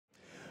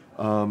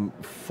From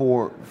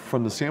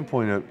the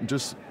standpoint of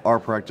just our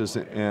practice,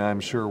 and I'm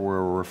sure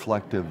we're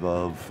reflective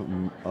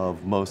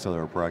of most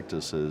other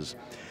practices,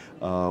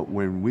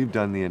 when we've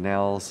done the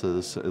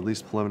analysis, at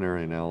least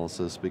preliminary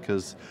analysis,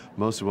 because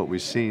most of what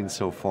we've seen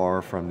so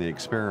far from the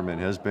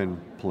experiment has been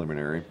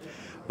preliminary,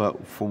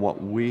 but from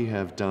what we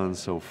have done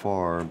so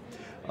far,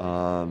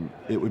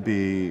 it would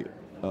be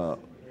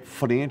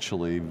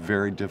financially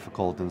very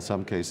difficult, in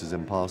some cases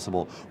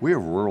impossible. We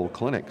have rural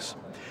clinics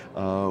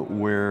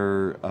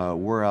where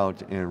we're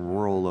out in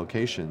rural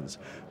locations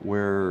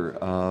where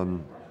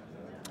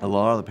a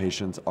lot of the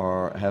patients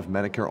have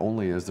Medicare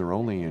only as their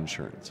only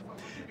insurance,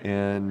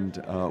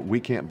 and we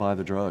can't buy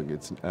the drug.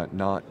 It's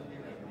not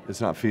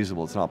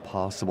feasible, it's not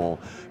possible,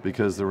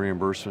 because the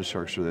reimbursement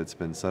structure that's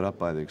been set up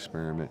by the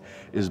experiment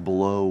is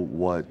below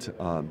what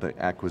the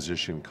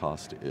acquisition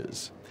cost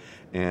is.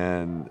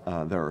 And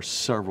there are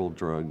several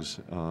drugs,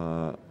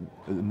 the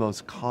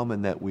most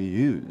common that we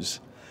use,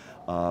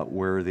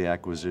 where the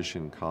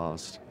acquisition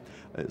cost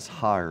is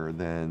higher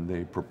than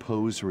the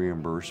proposed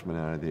reimbursement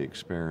out of the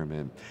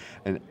experiment.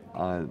 And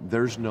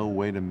there's no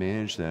way to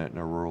manage that in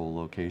a rural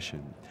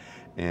location.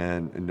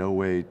 And no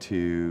way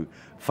to,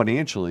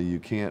 financially, you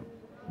can't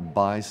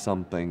buy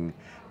something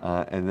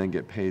and then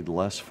get paid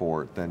less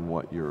for it than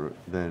what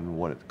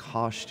it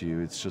cost you.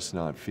 It's just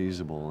not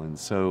feasible. And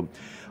so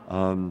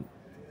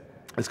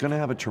it's going to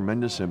have a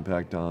tremendous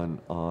impact on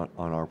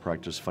our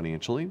practice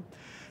financially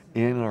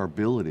and our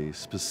ability,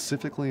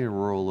 specifically in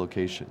rural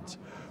locations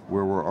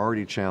where we're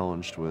already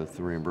challenged with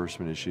the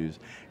reimbursement issues,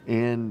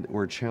 and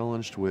we're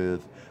challenged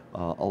with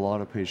a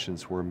lot of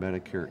patients where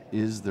Medicare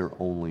is their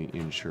only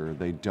insurer.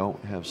 They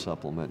don't have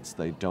supplements,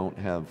 they don't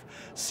have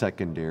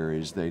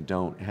secondaries, they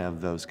don't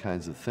have those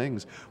kinds of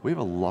things. We have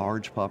a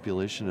large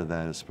population of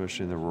that,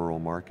 especially in the rural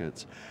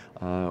markets,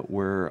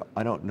 where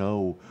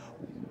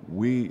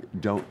we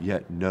don't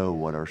yet know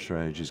what our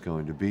strategy is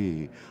going to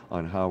be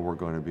on how we're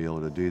going to be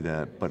able to do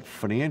that. But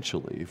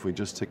financially, if we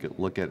just take a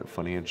look at it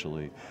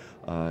financially,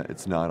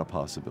 it's not a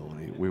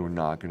possibility. We were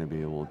not going to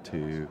be able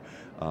to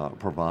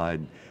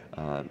provide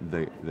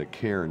the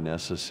care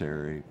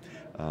necessary,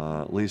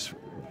 at least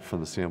from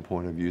the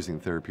standpoint of using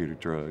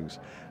therapeutic drugs,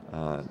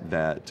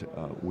 that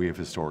we have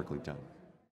historically done.